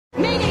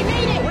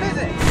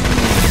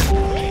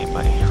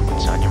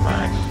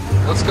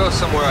go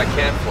somewhere I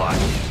can't fly.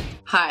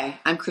 Hi,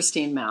 I'm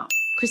Christine Mao.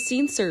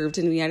 Christine served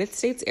in the United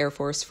States Air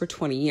Force for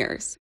 20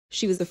 years.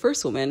 She was the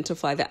first woman to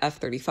fly the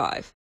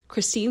F-35.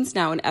 Christine's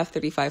now an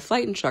F-35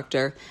 flight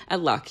instructor at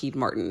Lockheed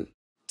Martin.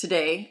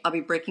 Today, I'll be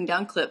breaking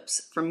down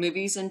clips from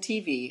movies and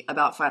TV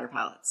about fighter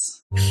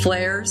pilots.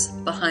 Flares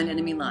behind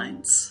enemy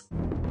lines.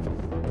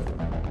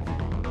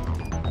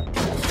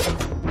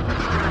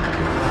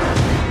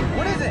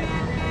 What is it?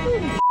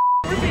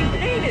 We're being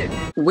painted!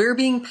 We're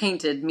being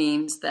painted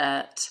means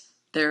that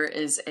there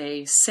is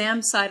a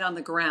SAM site on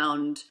the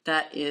ground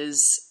that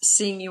is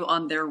seeing you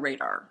on their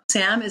radar.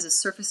 SAM is a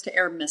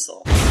surface-to-air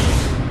missile.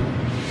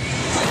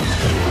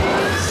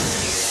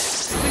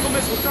 Single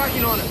missile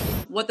tracking on it.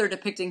 What they're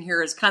depicting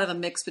here is kind of a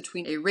mix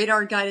between a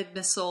radar-guided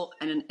missile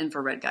and an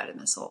infrared-guided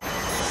missile.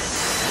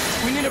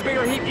 We need a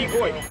bigger heat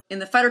decoy. In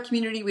the fighter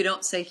community, we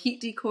don't say heat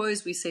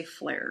decoys, we say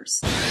flares.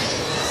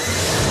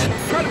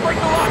 Try to break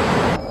the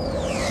lock!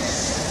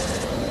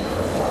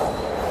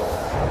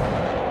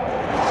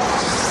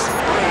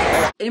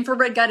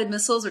 Infrared-guided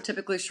missiles are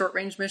typically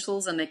short-range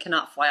missiles and they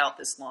cannot fly out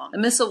this long. A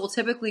missile will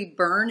typically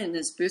burn in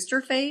its booster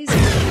phase.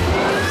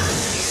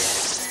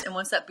 And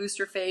once that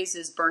booster phase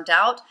is burnt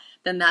out,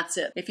 then that's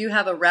it. If you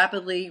have a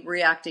rapidly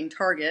reacting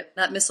target,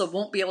 that missile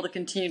won't be able to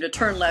continue to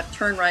turn left,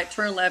 turn right,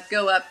 turn left,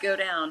 go up, go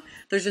down.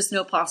 There's just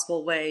no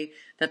possible way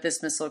that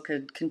this missile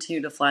could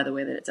continue to fly the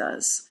way that it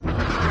does.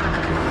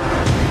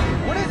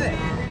 What is it?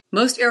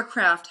 Most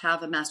aircraft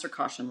have a master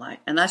caution light,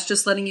 and that's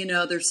just letting you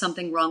know there's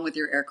something wrong with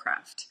your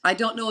aircraft. I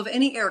don't know of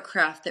any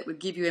aircraft that would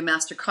give you a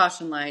master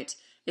caution light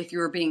if you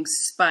were being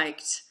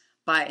spiked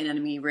by an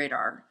enemy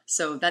radar.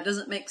 So that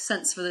doesn't make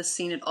sense for this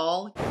scene at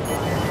all.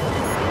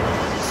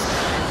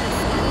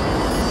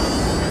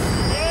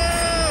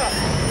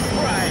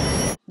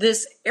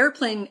 This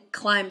airplane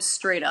climbs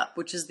straight up,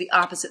 which is the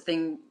opposite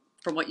thing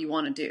from what you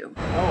want to do.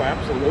 Oh,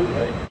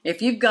 absolutely.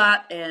 If you've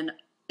got an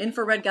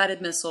infrared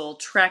guided missile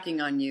tracking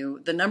on you,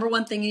 the number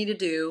one thing you need to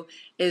do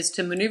is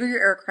to maneuver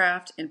your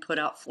aircraft and put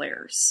out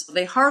flares.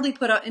 They hardly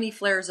put out any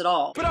flares at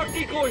all. Put out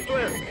decoy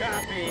flares.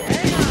 Copy.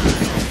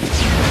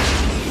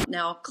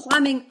 Now,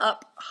 climbing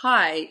up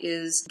high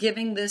is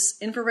giving this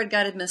infrared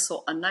guided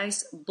missile a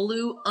nice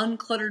blue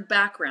uncluttered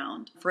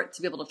background for it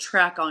to be able to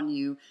track on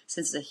you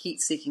since it's a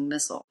heat-seeking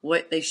missile.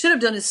 What they should have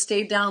done is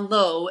stay down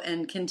low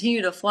and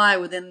continue to fly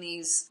within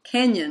these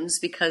canyons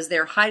because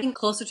they're hiding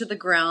closer to the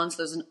ground, so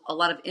there's a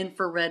lot of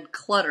infrared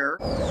clutter.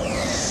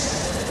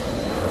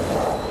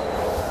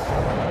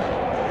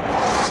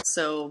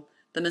 So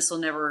the missile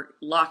never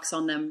locks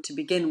on them to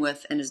begin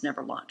with and is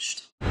never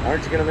launched.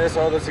 Aren't you gonna miss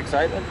all this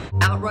excitement?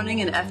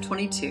 Outrunning an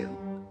F-22,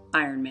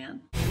 Iron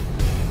Man.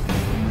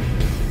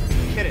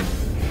 Hit it.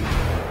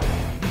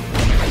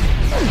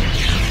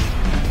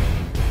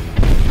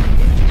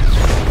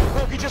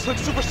 He just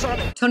looks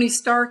supersonic. Tony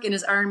Stark in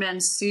his Iron Man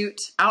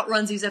suit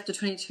outruns these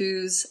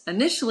F-22s,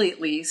 initially at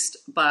least,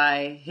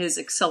 by his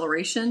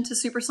acceleration to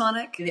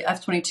supersonic. The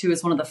F-22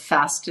 is one of the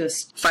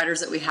fastest fighters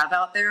that we have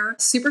out there.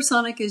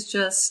 Supersonic is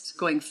just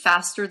going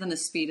faster than the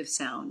speed of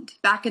sound.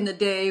 Back in the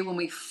day when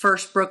we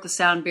first broke the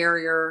sound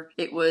barrier,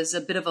 it was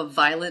a bit of a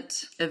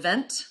violent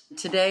event.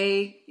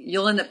 Today,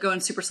 you'll end up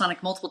going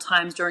supersonic multiple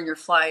times during your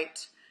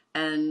flight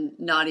and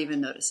not even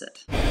notice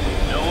it.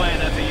 No way,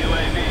 that's a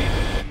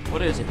UAV.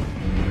 What is it?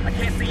 I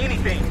can't see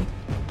anything.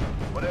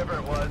 Whatever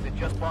it was, it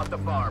just bought the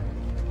farm.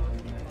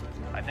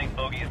 I think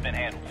bogey has been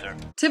handled, sir.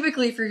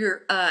 Typically, if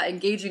you're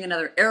engaging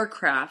another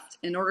aircraft,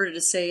 in order to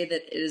say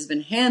that it has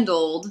been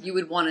handled, you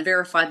would want to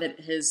verify that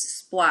it has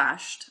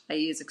splashed,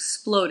 i.e. has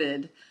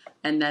exploded,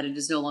 and that it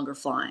is no longer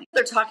flying.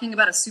 They're talking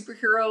about a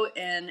superhero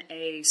in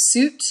a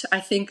suit. I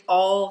think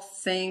all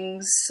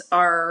things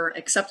are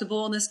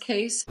acceptable in this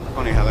case.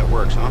 Funny how that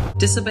works, huh?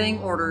 Disobeying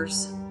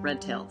orders,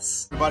 red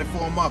tails. Everybody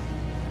form up.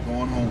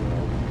 Going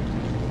home.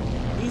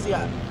 Easy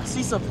out. I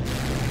see something.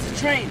 It's a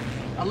train.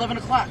 11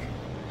 o'clock.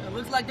 It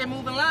looks like they're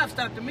moving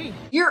livestock to me.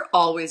 You're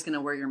always going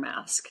to wear your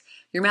mask.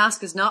 Your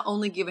mask is not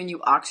only giving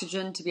you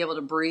oxygen to be able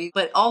to breathe,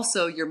 but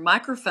also your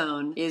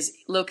microphone is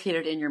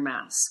located in your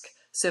mask.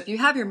 So if you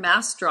have your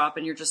mask drop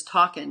and you're just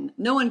talking,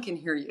 no one can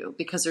hear you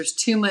because there's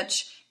too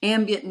much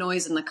ambient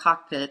noise in the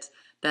cockpit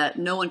that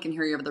no one can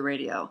hear you over the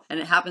radio. And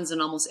it happens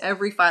in almost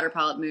every fighter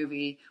pilot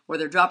movie where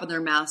they're dropping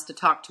their mask to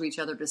talk to each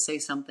other to say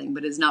something,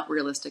 but it's not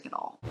realistic at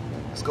all.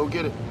 Let's go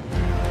get it.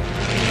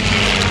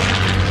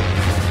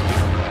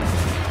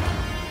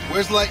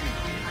 Where's Lightning?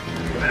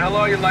 Where the hell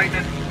are you,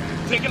 Lightning?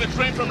 Taking the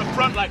train from the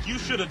front like you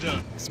should have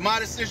done. It's my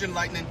decision,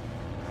 Lightning.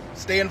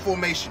 Stay in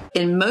formation.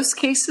 In most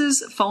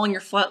cases, following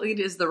your flight lead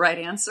is the right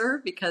answer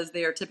because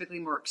they are typically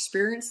more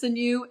experienced than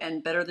you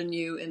and better than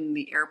you in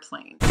the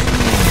airplane.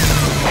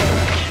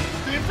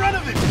 Stay in front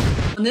of it!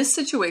 In this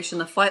situation,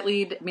 the flight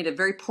lead made a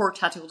very poor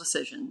tactical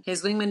decision.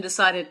 His wingman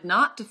decided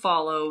not to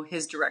follow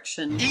his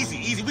direction. Easy,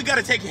 easy. We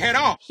gotta take you head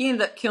on. He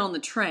ended up killing the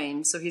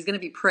train, so he's going to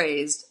be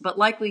praised, but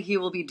likely he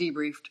will be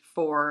debriefed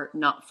for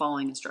not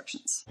following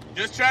instructions.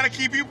 Just trying to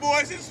keep you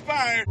boys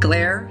inspired.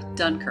 Glare,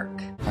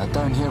 Dunkirk. I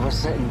down here we're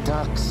setting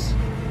ducks.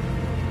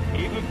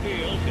 Even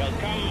field shall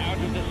come out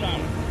of the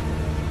sun.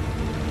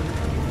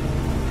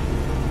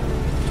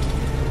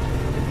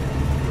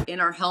 In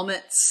our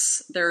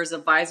helmets, there's a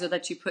visor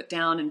that you put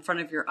down in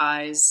front of your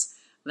eyes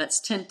that's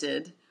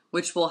tinted,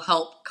 which will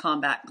help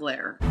combat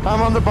glare.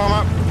 I'm on the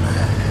bomber.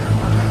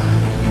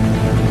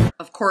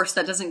 Of course,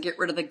 that doesn't get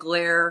rid of the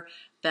glare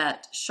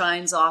that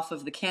shines off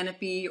of the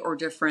canopy or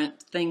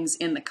different things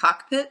in the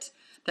cockpit.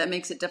 That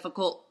makes it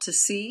difficult to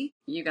see.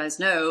 You guys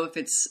know if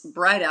it's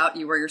bright out,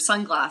 you wear your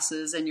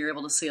sunglasses and you're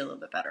able to see a little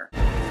bit better.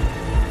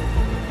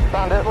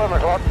 Found it, 11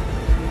 o'clock.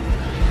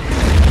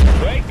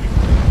 Wait.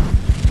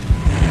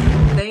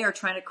 They are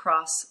trying to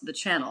cross the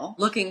channel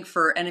looking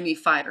for enemy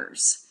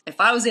fighters. If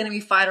I was the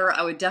enemy fighter,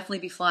 I would definitely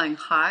be flying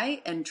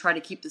high and try to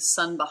keep the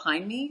sun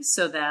behind me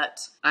so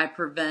that I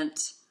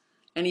prevent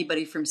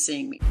anybody from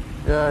seeing me.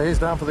 Yeah, he's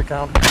down for the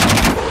count.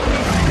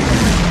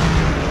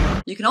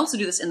 You can also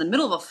do this in the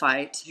middle of a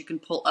fight. You can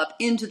pull up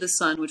into the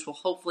sun, which will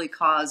hopefully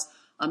cause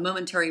a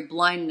momentary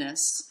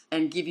blindness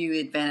and give you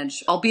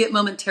advantage, albeit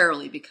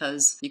momentarily,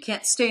 because you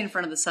can't stay in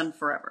front of the sun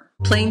forever.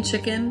 Plain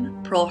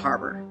chicken, Pearl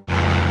Harbor.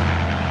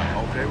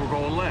 Okay, we're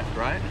going left,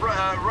 right?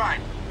 Right.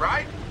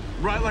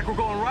 Right like we're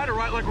going right or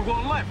right like we're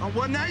going left?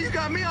 Well, now you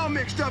got me all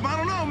mixed up. I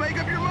don't know. Make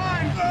up your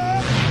mind.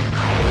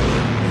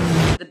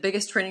 The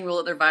biggest training rule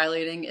that they're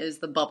violating is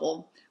the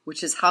bubble,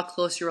 which is how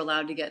close you're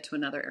allowed to get to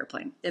another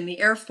airplane. In the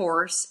Air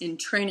Force, in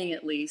training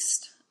at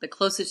least, the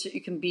closest that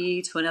you can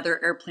be to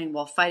another airplane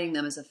while fighting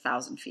them is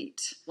 1,000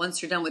 feet. Once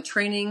you're done with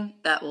training,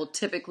 that will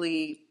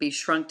typically be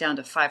shrunk down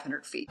to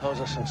 500 feet. Those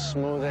are some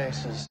smooth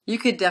aces. You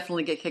could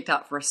definitely get kicked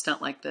out for a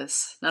stunt like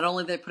this. Not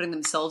only are they putting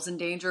themselves in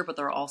danger, but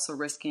they're also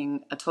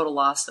risking a total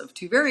loss of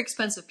 2 very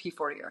expensive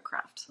P-40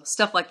 aircraft.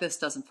 Stuff like this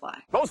doesn't fly.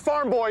 Those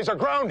farm boys are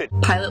grounded.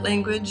 Pilot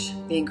language,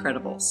 The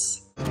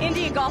Incredibles.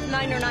 India Golf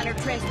 909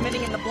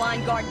 transmitting in the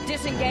blind guard,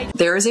 disengage.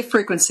 There is a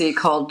frequency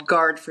called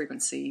guard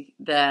frequency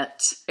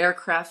that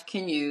aircraft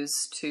can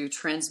use to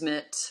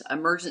transmit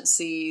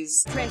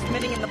emergencies.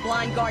 Transmitting in the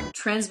blind guard.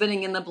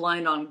 Transmitting in the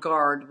blind on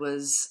guard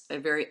was a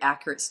very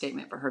accurate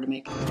statement for her to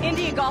make.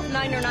 India Golf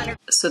 909.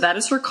 So that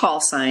is her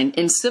call sign.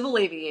 In civil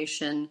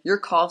aviation, your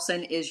call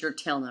sign is your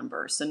tail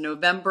number. So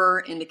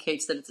November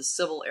indicates that it's a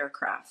civil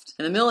aircraft.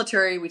 In the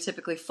military, we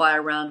typically fly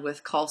around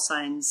with call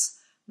signs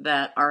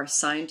that are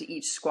assigned to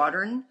each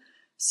squadron.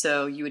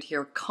 So you would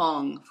hear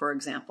Kong, for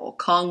example,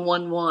 Kong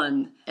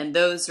 1-1, and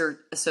those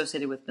are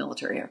associated with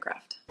military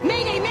aircraft.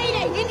 Mayday,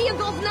 mayday! India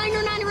Golf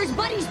 909 is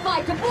buddy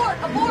spiked! Abort,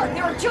 abort!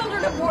 There are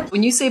children aboard!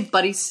 When you say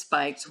buddy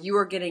spiked, you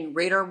are getting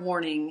radar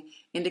warning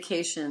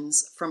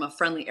indications from a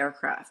friendly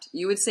aircraft.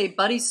 You would say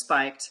buddy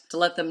spiked to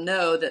let them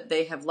know that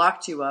they have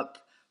locked you up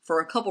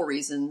for a couple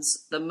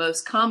reasons. The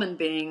most common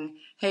being,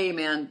 hey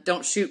man,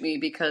 don't shoot me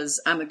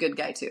because I'm a good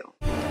guy too.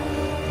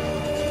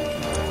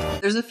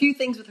 There's a few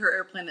things with her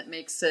airplane that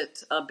makes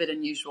it a bit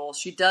unusual.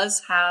 She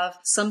does have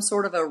some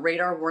sort of a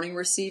radar warning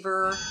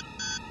receiver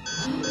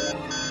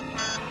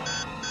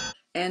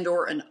and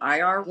or an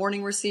IR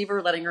warning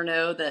receiver letting her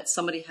know that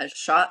somebody has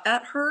shot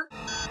at her.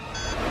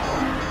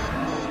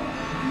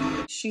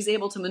 She's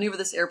able to maneuver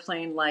this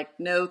airplane like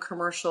no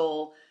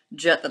commercial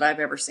jet that I've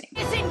ever seen.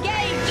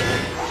 Disengage!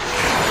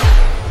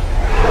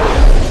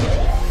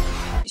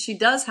 She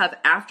does have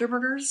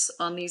afterburners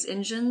on these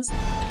engines,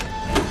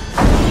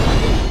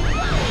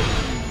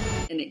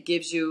 and it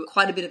gives you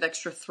quite a bit of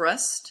extra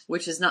thrust,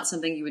 which is not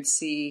something you would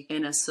see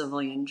in a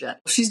civilian jet.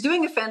 She's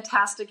doing a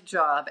fantastic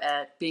job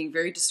at being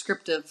very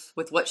descriptive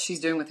with what she's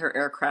doing with her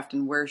aircraft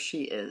and where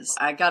she is.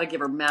 I gotta give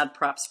her mad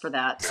props for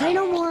that. Say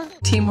no more.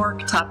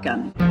 Teamwork, Top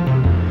Gun.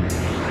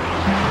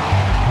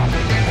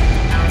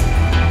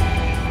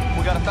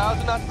 We got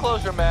 1,000 knots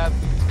closer, Mav.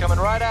 It's coming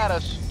right at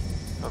us.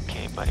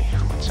 Okay, buddy,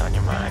 what's on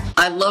your mind?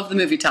 I love the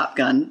movie Top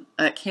Gun.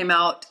 It came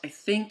out, I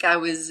think I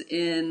was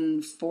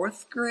in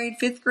 4th grade,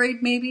 5th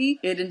grade maybe.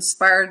 It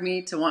inspired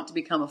me to want to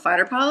become a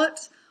fighter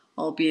pilot,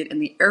 albeit in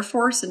the Air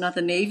Force and not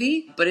the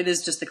Navy, but it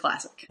is just a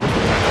classic.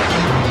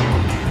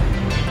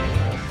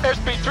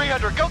 Airspeed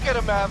 300, go get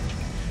him, Mav.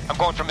 I'm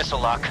going for missile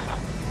lock.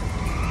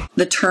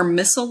 The term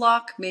missile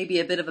lock may be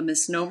a bit of a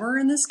misnomer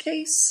in this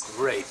case.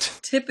 Great.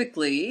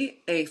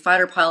 Typically, a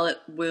fighter pilot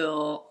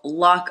will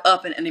lock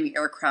up an enemy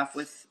aircraft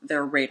with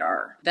their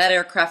radar. That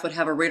aircraft would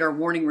have a radar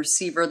warning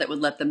receiver that would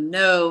let them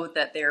know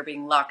that they are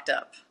being locked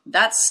up.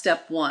 That's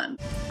step one.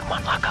 Come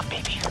on, lock up,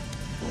 baby.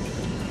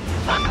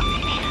 Lock up,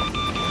 baby.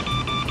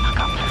 Lock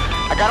up.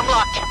 I got him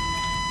locked.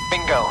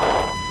 Bingo.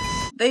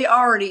 They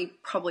already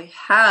probably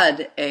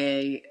had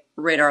a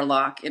radar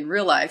lock in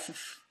real life,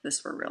 if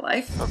this were real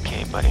life.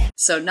 Okay, buddy.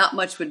 So not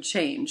much would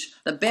change.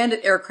 The Bandit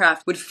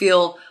aircraft would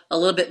feel a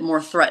little bit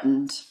more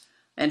threatened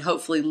and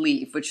hopefully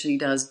leave, which he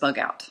does bug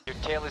out. Your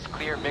tail is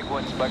clear,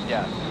 MiG-1's bugged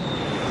out.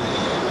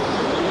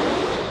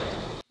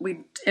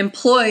 We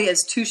employ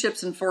as 2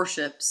 ships and 4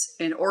 ships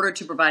in order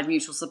to provide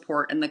mutual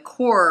support, and the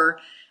core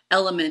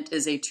element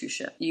is a 2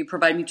 ship. You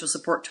provide mutual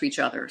support to each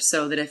other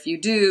so that if you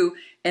do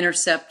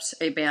intercept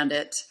a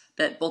bandit,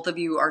 that both of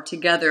you are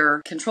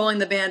together controlling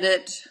the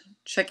bandit,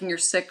 checking your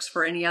 6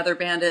 for any other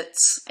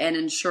bandits, and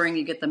ensuring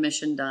you get the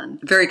mission done.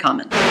 Very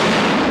common.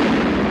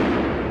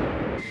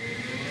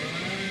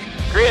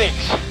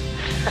 Greetings.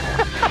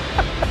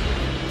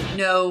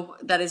 know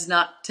that is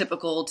not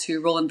typical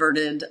to roll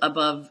inverted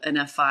above an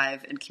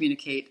F5 and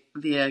communicate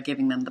via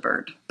giving them the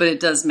bird, but it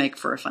does make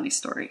for a funny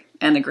story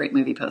and a great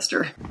movie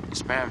poster.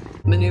 Spam.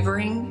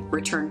 Maneuvering,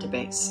 return to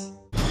base.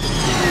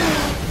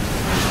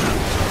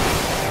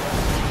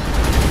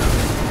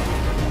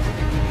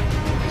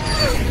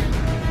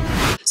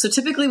 So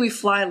typically we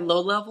fly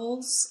low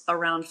levels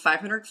around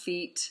 500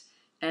 feet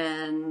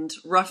and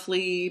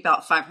roughly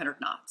about 500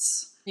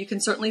 knots. You can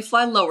certainly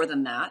fly lower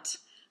than that,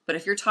 but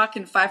if you're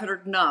talking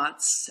 500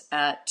 knots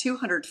at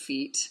 200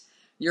 feet,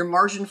 your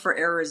margin for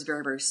error is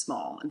very, very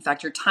small. In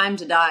fact, your time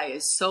to die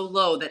is so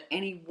low that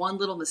any one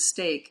little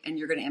mistake and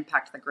you're going to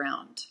impact the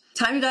ground.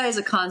 Time to die is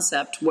a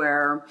concept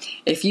where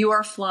if you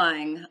are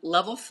flying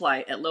level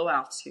flight at low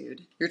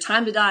altitude, your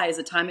time to die is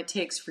the time it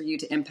takes for you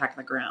to impact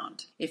the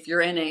ground. If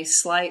you're in a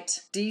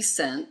slight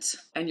descent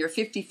and you're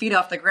 50 feet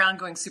off the ground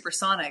going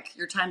supersonic,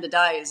 your time to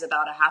die is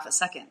about a half a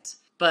second.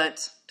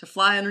 But to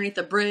fly underneath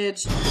a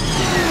bridge,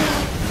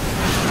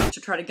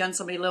 to try to gun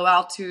somebody low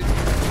altitude,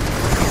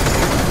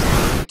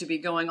 to be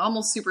going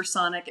almost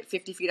supersonic at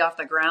 50 feet off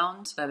the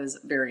ground, that is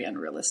very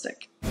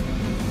unrealistic.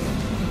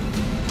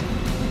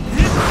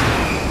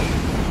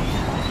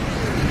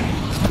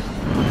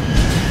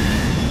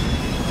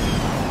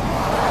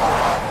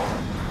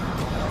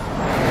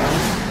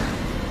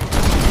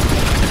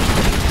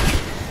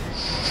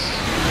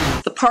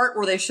 The part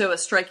where they show a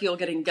strike eagle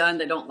getting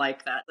gunned, I don't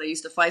like that. I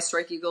used to fly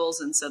strike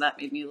eagles, and so that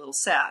made me a little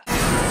sad.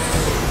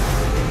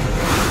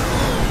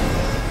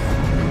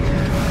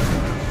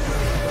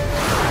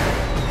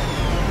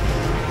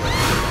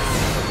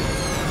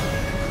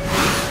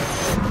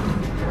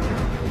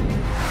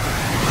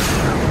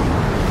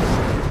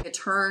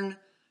 Turn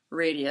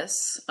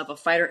radius of a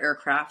fighter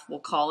aircraft, we'll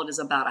call it, is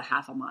about a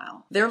half a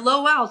mile. They're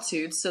low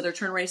altitude, so their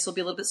turn radius will be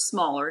a little bit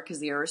smaller because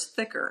the air is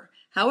thicker.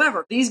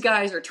 However, these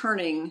guys are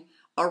turning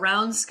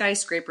around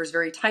skyscrapers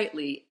very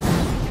tightly.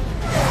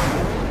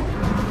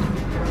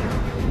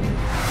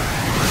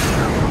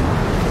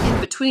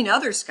 In between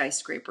other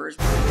skyscrapers,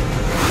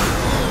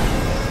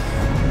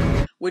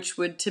 which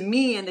would, to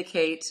me,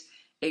 indicate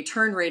a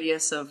turn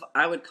radius of,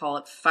 I would call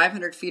it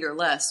 500 feet or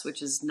less,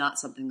 which is not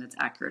something that's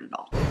accurate at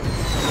all.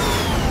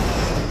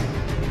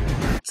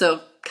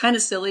 So, kind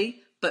of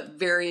silly, but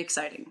very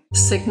exciting.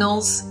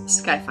 Signals,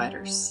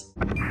 Skyfighters.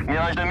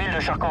 Mirage 2000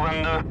 de Charcot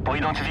 22 pour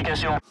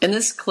identification. In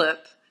this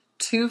clip,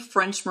 two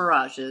French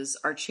Mirages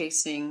are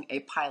chasing a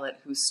pilot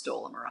who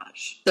stole a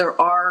Mirage.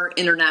 There are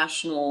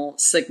international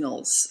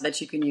signals that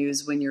you can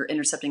use when you're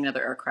intercepting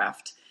another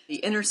aircraft. The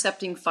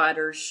intercepting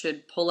fighters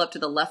should pull up to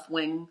the left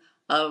wing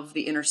of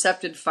the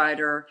intercepted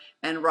fighter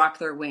and rock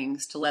their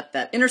wings to let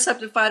that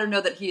intercepted fighter know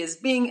that he is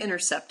being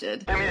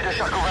intercepted.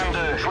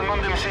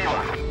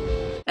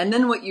 And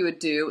then what you would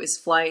do is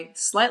fly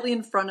slightly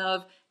in front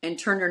of and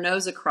turn your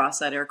nose across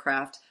that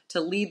aircraft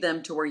to lead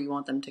them to where you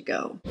want them to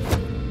go.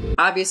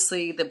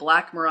 Obviously, the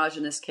black Mirage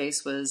in this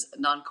case was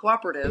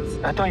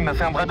non-cooperative.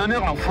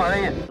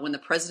 When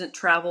the president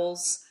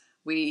travels,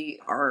 we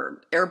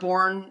are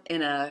airborne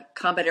in a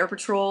combat air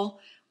patrol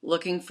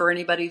looking for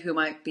anybody who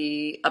might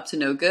be up to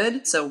no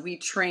good. So we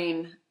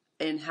train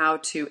in how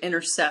to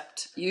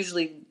intercept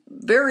usually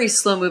very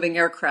slow-moving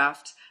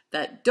aircraft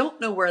that don't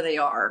know where they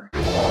are.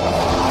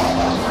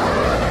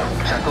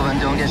 Charcot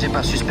 22 engagé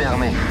par suspect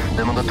armé.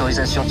 Demande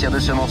autorisation, tir de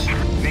semence.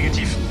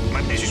 Négatif.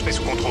 Maintenez suspect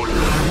sous contrôle.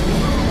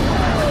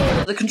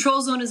 The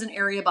control zone is an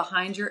area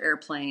behind your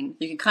airplane.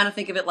 You can kind of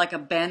think of it like a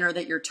banner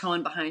that you're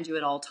towing behind you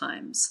at all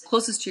times.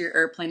 Closest to your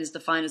airplane is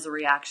defined as the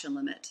reaction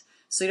limit.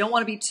 So you don't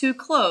want to be too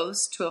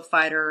close to a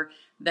fighter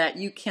that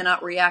you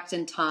cannot react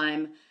in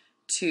time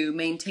to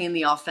maintain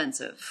the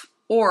offensive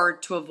or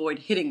to avoid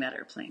hitting that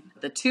airplane.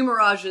 The two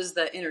Mirages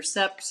that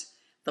intercept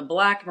the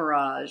black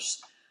Mirage,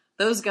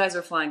 those guys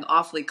are flying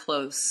awfully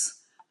close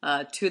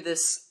to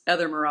this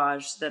other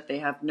Mirage that they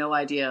have no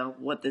idea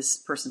what this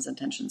person's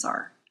intentions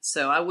are.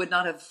 So I would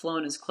not have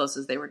flown as close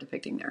as they were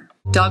depicting there.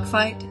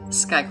 Dogfight,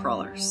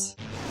 Skycrawlers.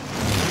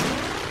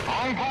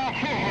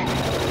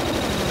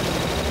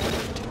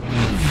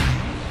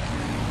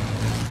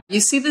 You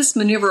see this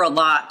maneuver a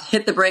lot.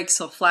 Hit the brakes,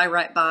 he'll fly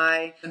right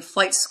by. In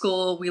flight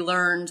school, we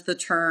learned the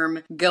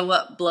term go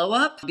up, blow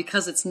up,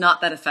 because it's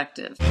not that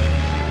effective.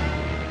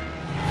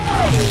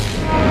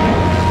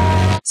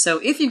 So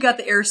if you've got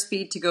the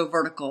airspeed to go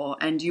vertical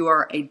and you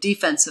are a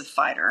defensive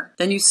fighter,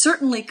 then you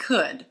certainly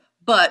could.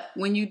 But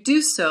when you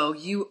do so,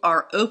 you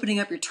are opening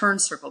up your turn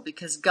circle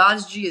because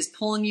God's G is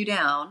pulling you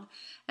down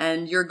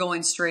and you're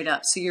going straight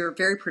up. So you're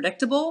very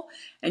predictable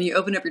and you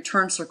open up your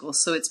turn circle.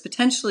 So it's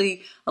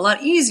potentially a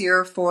lot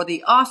easier for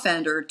the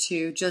offender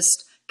to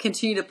just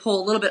continue to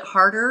pull a little bit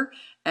harder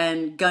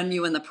and gun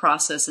you in the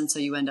process, and so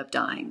you end up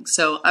dying.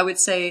 So I would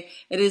say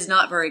it is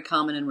not very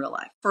common in real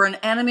life. For an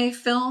anime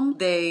film,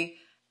 they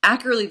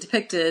accurately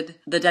depicted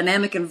the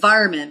dynamic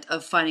environment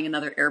of fighting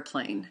another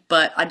airplane,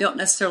 but I don't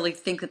necessarily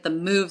think that the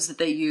moves that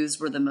they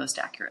used were the most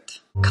accurate.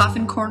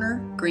 Coffin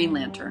Corner, Green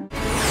Lantern.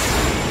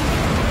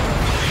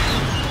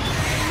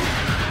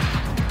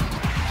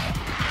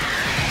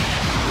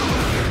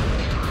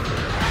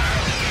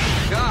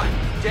 God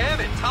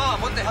damn it,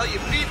 Tom, what the hell are you you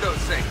feed those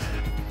things?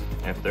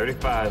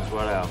 F-35s,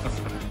 what else?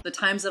 The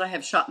times that I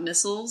have shot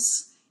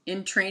missiles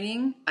in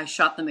training, I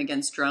shot them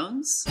against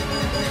drones.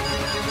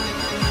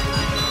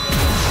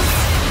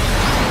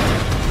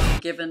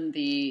 Given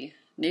the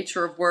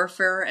nature of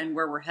warfare and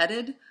where we're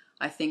headed,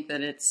 I think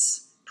that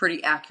it's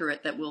pretty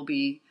accurate that we'll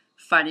be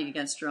fighting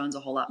against drones a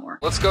whole lot more.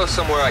 Let's go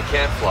somewhere I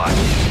can't fly.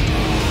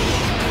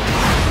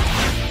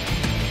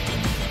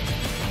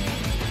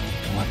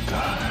 What the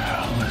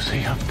hell is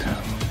he up to?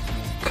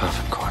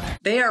 Coffin corner.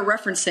 They are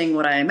referencing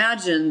what I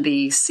imagine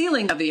the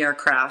ceiling of the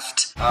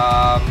aircraft.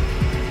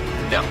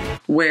 No.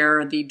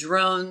 Where the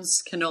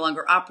drones can no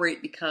longer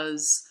operate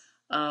because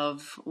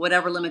of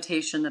whatever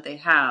limitation that they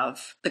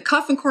have. The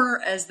coffin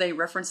corner, as they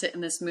reference it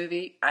in this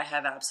movie, I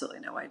have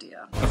absolutely no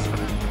idea.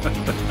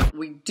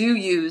 We do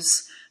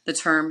use the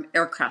term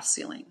aircraft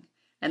ceiling.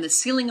 And the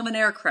ceiling of an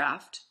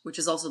aircraft, which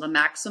is also the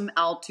maximum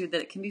altitude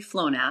that it can be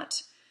flown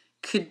at,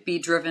 could be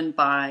driven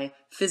by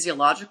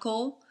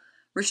physiological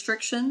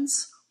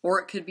restrictions, or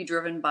it could be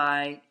driven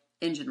by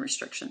engine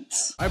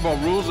restrictions. How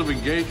about rules of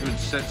engagement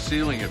set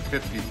ceiling at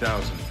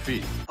 50,000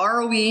 feet?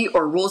 ROE,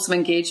 or rules of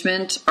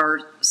engagement, are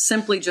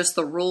simply just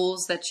the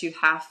rules that you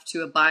have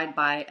to abide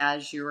by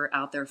as you're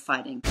out there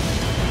fighting.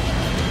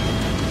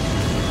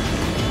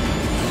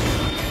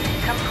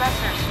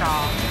 Compressor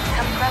stall.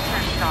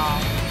 Compressor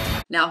stall.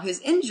 Now his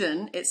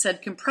engine, it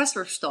said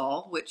compressor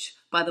stall, which,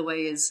 by the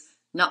way, is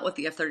not what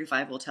the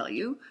F-35 will tell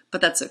you,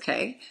 but that's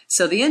okay.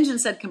 So the engine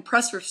said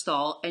compressor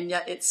stall, and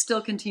yet it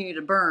still continued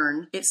to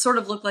burn. It sort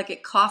of looked like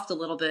it coughed a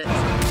little bit,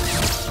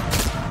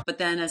 but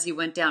then as he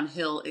went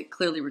downhill, it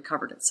clearly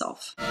recovered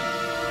itself.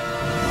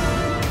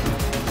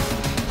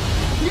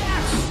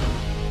 Yes!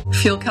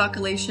 Fuel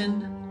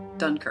calculation,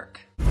 Dunkirk.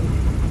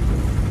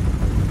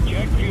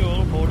 Check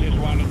fuel, Fortis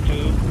 1 and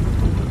 2.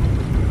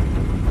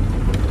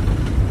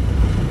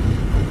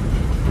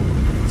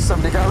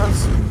 70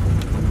 gallons.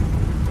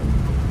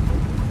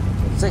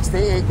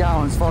 68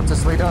 gallons,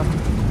 Fortis liter.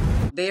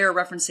 They are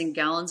referencing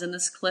gallons in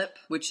this clip,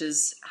 which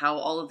is how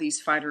all of these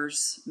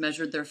fighters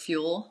measured their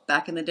fuel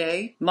back in the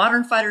day.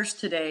 Modern fighters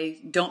today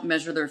don't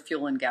measure their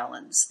fuel in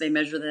gallons. They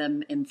measure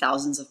them in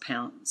thousands of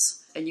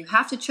pounds. And you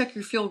have to check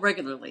your fuel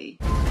regularly.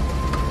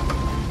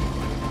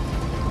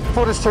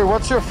 Fortis 2,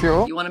 what's your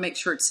fuel? You want to make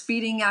sure it's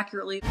feeding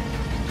accurately.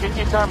 Can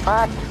you turn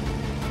back?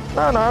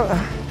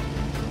 No.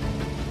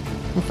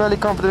 I'm fairly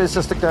confident it's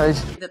just a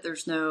gauge. That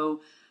there's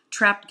no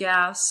trapped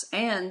gas,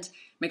 and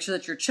make sure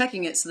that you're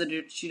checking it so that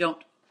you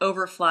don't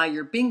overfly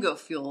your bingo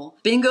fuel.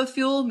 Bingo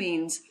fuel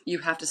means you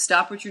have to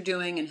stop what you're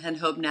doing and head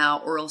home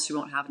now, or else you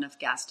won't have enough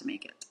gas to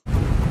make it.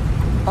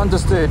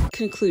 Understood.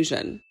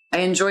 Conclusion. I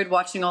enjoyed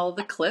watching all of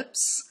the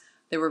clips.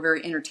 They were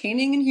very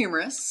entertaining and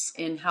humorous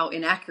in how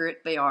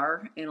inaccurate they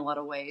are in a lot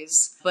of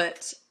ways.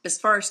 But as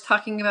far as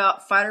talking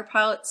about fighter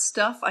pilot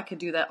stuff, I could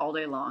do that all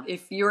day long.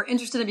 If you're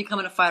interested in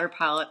becoming a fighter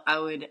pilot, I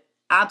would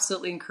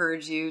absolutely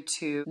encourage you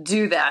to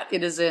do that.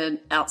 It is an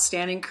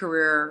outstanding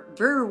career,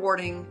 very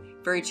rewarding,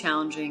 very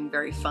challenging,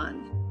 very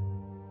fun.